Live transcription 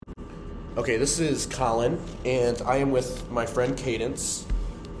Okay, this is Colin, and I am with my friend Cadence,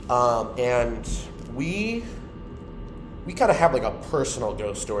 and we kind of have like a personal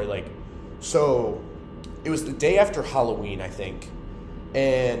ghost story. So it was the day after Halloween, I think,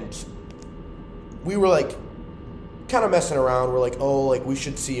 and we were like kind of messing around. We're like, oh, like we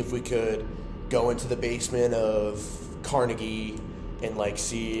should see if we could go into the basement of Carnegie and like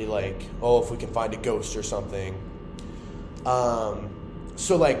see like, oh, if we can find a ghost or something.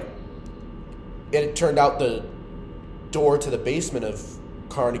 So like. It turned out the door to the basement of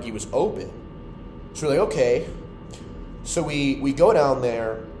Carnegie was open. So we're like, okay. So we go down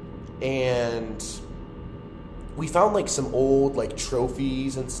there, and we found like some old like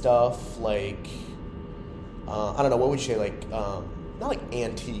trophies and stuff. Like, I don't know, what would you say? Like, not like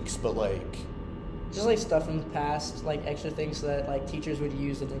antiques, but like just like stuff from the past, like extra things that like teachers would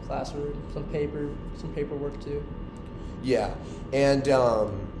use in their classroom. Some paperwork too. Yeah, and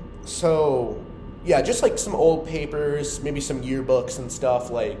so. Yeah, just like some old papers, maybe some yearbooks and stuff,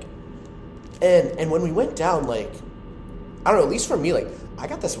 like, and when we went down, like, I don't know, at least for me, like, I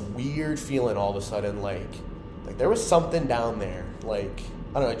got this weird feeling all of a sudden, like there was something down there, like,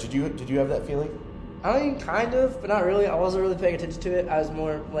 I don't know, did you have that feeling? I mean, kind of, but not really. I wasn't really paying attention to it. I was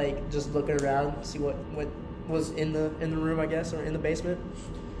more like just looking around, see what was in the room, I guess, or in the basement.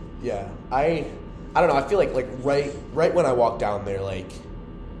 Yeah, I don't know. I feel like right when I walked down there, like.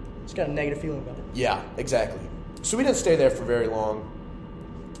 Just got a negative feeling about it. Yeah, exactly. So we didn't stay there for very long.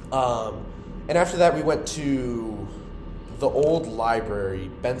 And after that, we went to the old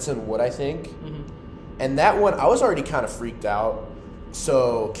library, Benson Wood, I think. Mm-hmm. And that one, I was already kind of freaked out.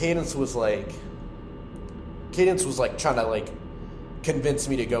 So Cadence was like trying to like convince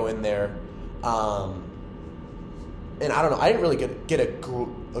me to go in there. And I don't know, I didn't really get a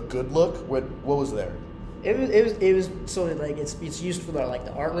good look. What was there? It was sort of like it's used for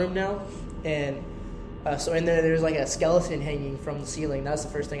the art room now, and so in there's like a skeleton hanging from the ceiling. That's the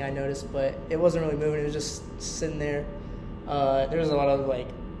first thing I noticed, but it wasn't really moving. It was just sitting there. There was a lot of like,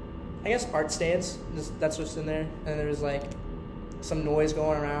 I guess art stands. That's what's in there, and there was like some noise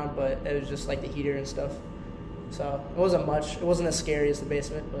going around, but it was just like the heater and stuff. So it wasn't much. It wasn't as scary as the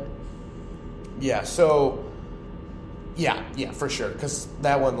basement, but yeah. So. Yeah, for sure. Because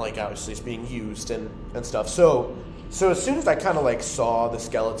that one, like, obviously is being used and stuff. So as soon as I kind of, like, saw the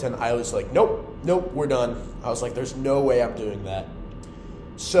skeleton, I was like, nope, we're done. I was like, there's no way I'm doing that.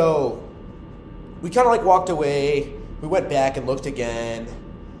 So we kind of, like, walked away. We went back and looked again.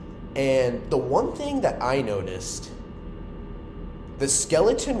 And the one thing that I noticed, the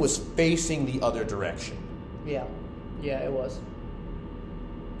skeleton was facing the other direction. Yeah, it was.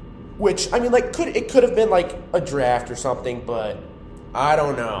 Which, I mean, like, it could have been, like, a draft or something, but I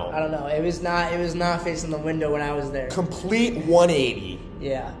don't know. It was not facing the window when I was there. Complete 180.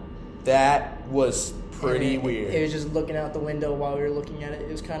 Yeah. That was pretty weird. It was just looking out the window while we were looking at it.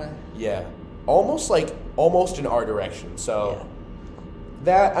 It was kind of... Yeah. Almost in our direction. So,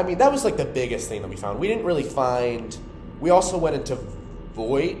 that was, like, the biggest thing that we found. We didn't really find... We also went into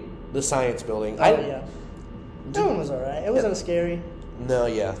Voight, the science building. Yeah. That one was all right. It wasn't scary. No,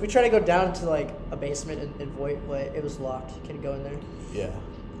 yeah. We tried to go down to like a basement in Voight, but it was locked. You couldn't go in there. Yeah.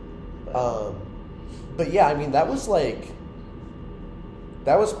 But yeah, I mean that was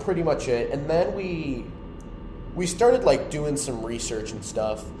pretty much it. And then we started like doing some research and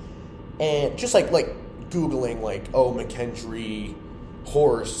stuff, and just like Googling like McKendree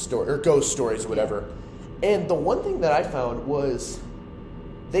horror story or ghost stories or whatever. Yeah. And the one thing that I found was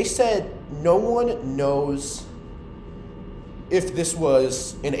they said no one knows if this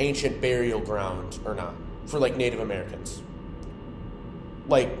was an ancient burial ground or not for like Native Americans.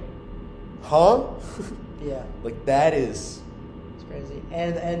 Like, huh? Yeah. Like that is. It's crazy.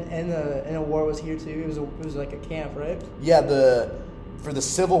 And the war was here too. It was like a camp, right? Yeah. For the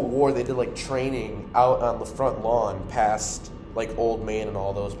Civil War, they did like training out on the front lawn past like Old Main and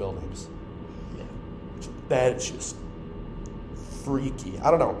all those buildings. Yeah. That's just freaky.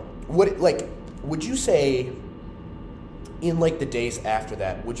 I don't know. Would you say? In, like, the days after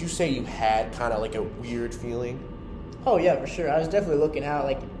that, would you say you had kind of, like, a weird feeling? Oh, yeah, for sure. I was definitely looking out,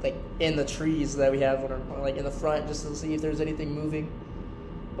 like in the trees that we have, like, in the front, just to see if there's anything moving.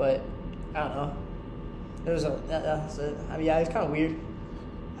 But, I don't know. There was yeah, it's kind of weird.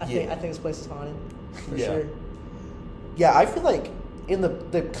 I think this place is haunted, for sure. Yeah, I feel like in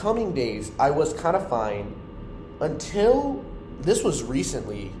the coming days, I was kind of fine until this was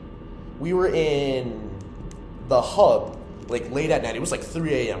recently. We were in the hub, like late at night. It was like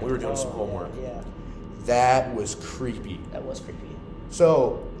 3 a.m. We were doing some homework. Yeah. That was creepy. That was creepy.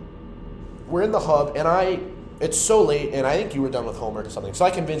 So we're in the hub, and it's so late, and I think you were done with homework or something. So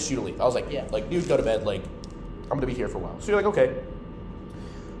I convinced you to leave. I was like, Yeah. like, dude, go to bed. Like, I'm going to be here for a while. So you're like, okay.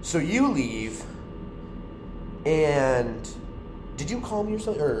 So you leave, and did you call me or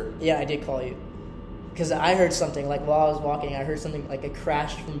something? Or Yeah, I did call you. Because I heard something, like, while I was walking, I heard something, like, a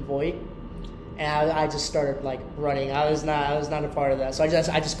crash from Voight. And I just started, like, running. I was not a part of that. So I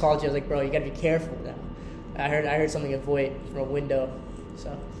just called you. I was like, bro, you got to be careful now. I heard something at Voight from a window.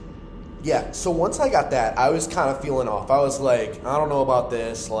 So yeah, so once I got that, I was kind of feeling off. I was like, I don't know about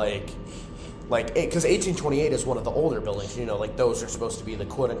this, like, because 1828 is one of the older buildings, you know, like those are supposed to be the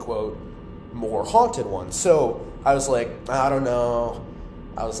quote-unquote more haunted ones. So I was like, I don't know.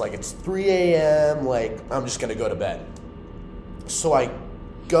 I was like, it's 3 a.m., like, I'm just going to go to bed. So I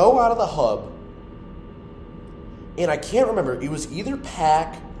go out of the hub, and I can't remember, it was either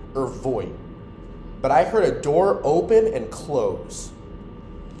Pack or Voight, but I heard a door open and close.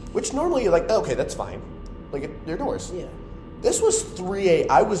 Which normally you're like, okay, that's fine. Like, they're doors. yeah, This was 3 a.m.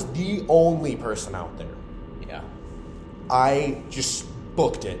 I was the only person out there. yeah, I just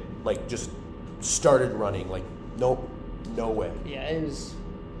booked it. Like, just started running. Like, nope, no way. yeah. It was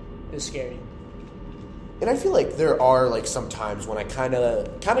scary. And I feel like there are, like, some times when I kind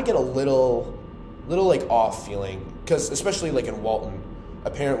of get a little, like, off feeling. Because, especially, like, in Walton,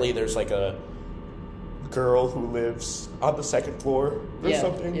 apparently there's, like, a girl who lives on the second floor or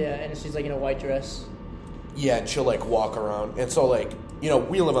something. Yeah, and she's like in a white dress. Yeah, and she'll like walk around. And so like, you know,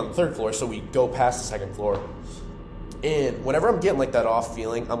 we live on the third floor, so we go past the second floor. And whenever I'm getting like that off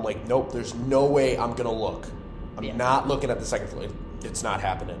feeling, I'm like, nope, there's no way I'm gonna look. I'm not looking at the second floor. It's not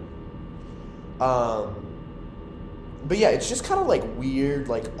happening. But yeah, it's just kind of like weird,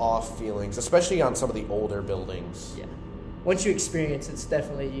 like off feelings, especially on some of the older buildings. Yeah. Once you experience it,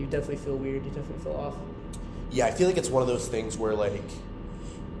 you definitely feel weird. You definitely feel off. Yeah, I feel like it's one of those things where, like,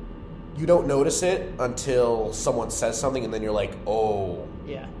 you don't notice it until someone says something, and then you're like, oh.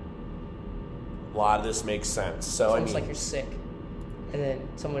 Yeah. A lot of this makes sense. So, It's almost like you're sick. And then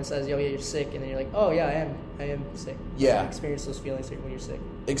someone says, yo, yeah, you're sick. And then you're like, oh, yeah, I am sick. Yeah. You experience those feelings when you're sick.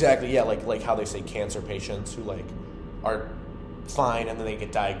 Exactly, yeah, like how they say cancer patients who, like, are fine, and then they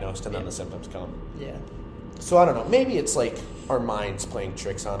get diagnosed, and then the symptoms come. Yeah. So, I don't know. Maybe it's, like, our minds playing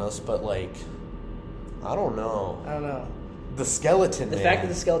tricks on us, but, like, I don't know. The skeleton, The man. fact that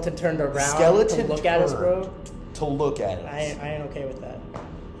the skeleton turned around to look at us, bro. To look at us. I ain't okay with that.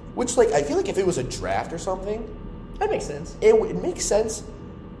 Which, like, I feel like if it was a draft or something, That makes sense. it makes sense,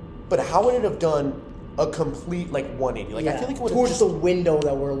 but how would it have done a complete, like, 180? Like, I feel like it would have towards just... the window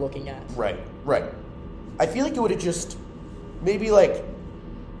that we're looking at. Right. I feel like it would have just maybe, like,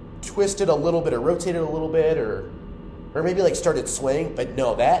 twisted a little bit or rotated a little bit or maybe, like, started swaying. But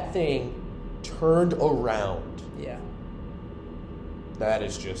no, that thing turned around. Yeah. That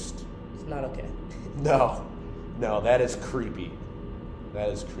is just... It's not okay. No, that is creepy.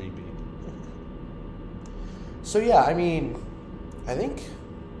 So, yeah, I mean, I think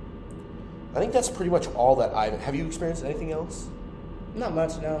that's pretty much all that have you experienced anything else? Not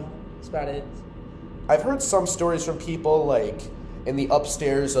much, no. That's about it. I've heard some stories from people, like, in the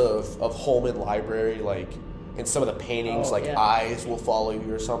upstairs of Holman Library, like, in some of the paintings, eyes will follow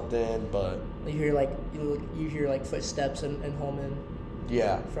you or something, but... You hear like footsteps in Holman.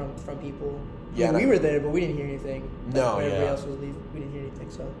 Yeah. From people. Yeah. I mean, we were there, but we didn't hear anything. No, Everybody else was leaving. We didn't hear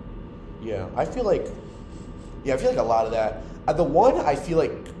anything, so... Yeah, I feel like a lot of that... the one I feel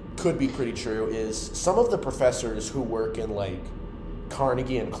like could be pretty true is some of the professors who work in, like,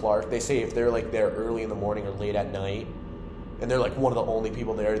 Carnegie and Clark, they say if they're, like, there early in the morning or late at night, and they're, like, one of the only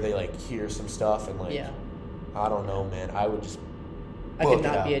people there, they, like, hear some stuff, and, like... Yeah. I don't know, man. I would just... I could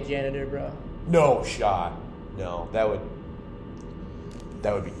not be a janitor, bro. No shot. No, that would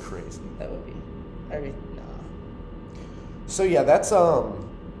be crazy. That would be. I mean, nah. So yeah, that's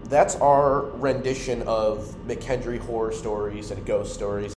our rendition of McKendree horror stories and ghost stories.